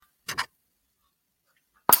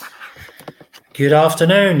Good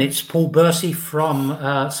afternoon. It's Paul Bursey from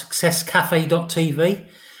successcafe.tv.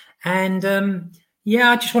 And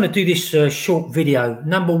I just want to do this short video.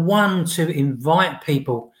 Number one, to invite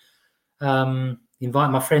people, invite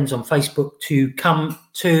my friends on Facebook to come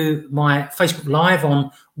to my Facebook Live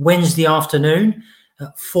on Wednesday afternoon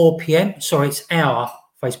at 4 p.m. Sorry, it's our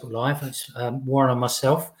Facebook Live. It's Warren and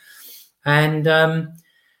myself. And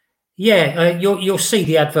you'll see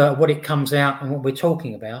the advert, what it comes out and what we're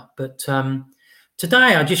talking about. But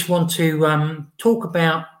today I just want to talk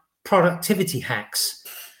about productivity hacks.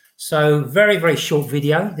 So very, very short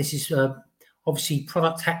video. This is obviously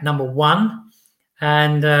product hack number one.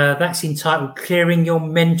 And that's entitled Clearing Your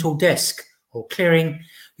Mental Desk, or clearing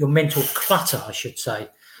your mental clutter, I should say.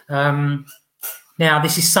 Now,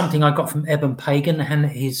 this is something I got from Eben Pagan and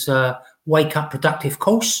his Wake Up Productive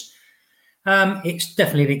course. It's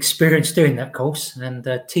definitely an experience doing that course, and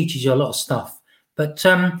teaches you a lot of stuff. But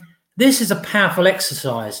this is a powerful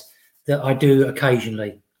exercise that I do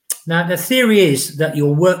occasionally. Now, the theory is that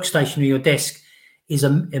your workstation or your desk is a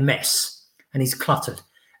mess and is cluttered.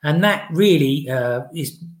 And that really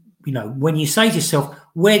is, when you say to yourself,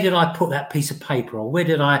 where did I put that piece of paper, or where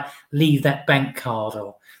did I leave that bank card,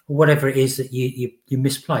 or whatever it is that you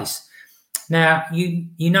misplace. Now,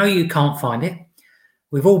 you can't find it.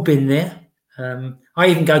 We've all been there. I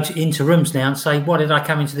even go into rooms now and say, why did I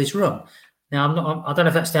come into this room? Now, I don't know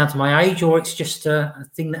if that's down to my age or it's just a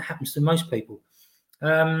thing that happens to most people.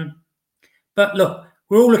 But look,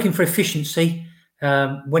 we're all looking for efficiency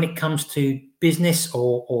when it comes to business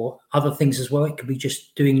or other things as well. It could be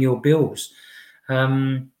just doing your bills.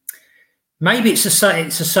 Maybe it's the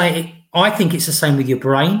same. I think it's the same with your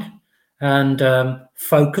brain and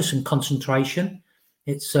focus and concentration.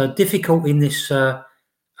 It's difficult in this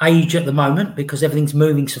age at the moment because everything's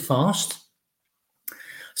moving so fast.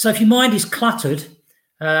 So if your mind is cluttered,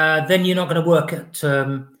 then you're not going to work at.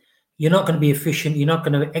 You're not going to be efficient. You're not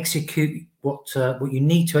going to execute what you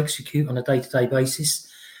need to execute on a day-to-day basis.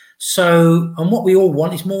 So, and what we all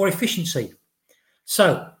want is more efficiency.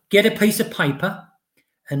 So get a piece of paper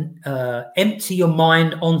and empty your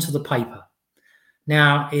mind onto the paper.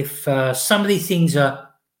 Now, if some of these things are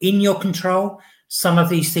in your control, some of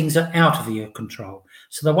these things are out of your control.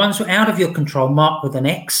 So the ones that are out of your control, mark with an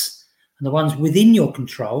X, and the ones within your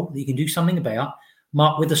control that you can do something about,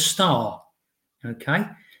 mark with a star. Okay?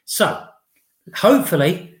 So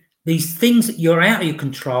hopefully these things that you're out of your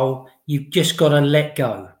control, you've just got to let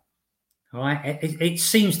go. All right? It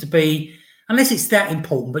seems to be, unless it's that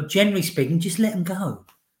important, but generally speaking, just let them go.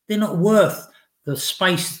 They're not worth the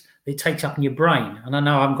space it takes up in your brain. And I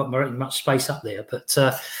know I haven't got very much space up there, but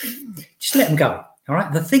just let them go. All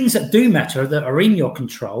right? The things that do matter, that are in your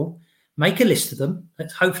control, make a list of them.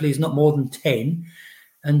 That hopefully is not more than 10.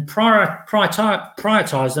 And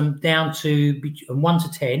prioritize them down to 1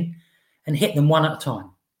 to 10 and hit them one at a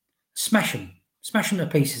time. Smash them to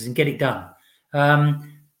pieces and get it done.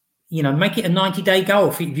 Make it a 90-day goal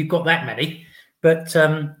if you've got that many. But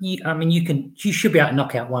you should be able to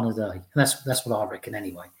knock out one a day. And that's what I reckon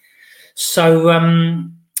anyway. So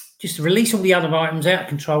just release all the other items out of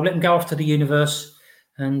control, let them go off to the universe,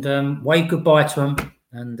 and wave goodbye to them,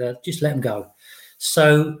 and just let them go.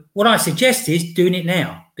 So what I suggest is doing it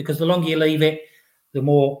now, because the longer you leave it, the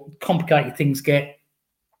more complicated things get,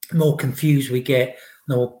 the more confused we get,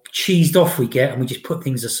 the more cheesed off we get, and we just put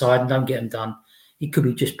things aside and don't get them done. It could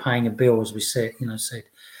be just paying a bill, as we said.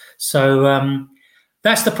 So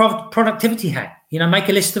that's the productivity hack. Make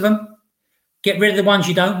a list of them, get rid of the ones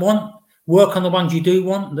you don't want, work on the ones you do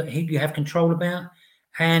want that you have control about,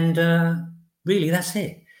 and really that's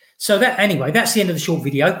it. So that's the end of the short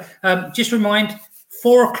video. Just remind,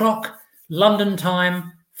 4 o'clock London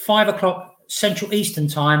time, 5 o'clock Central Eastern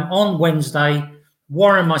time on Wednesday,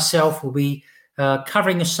 Warren and myself will be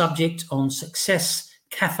covering a subject on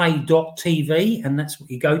successcafe.tv, and that's what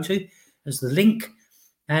you go to as the link.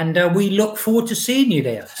 And we look forward to seeing you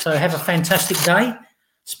there. So have a fantastic day.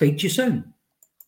 Speak to you soon.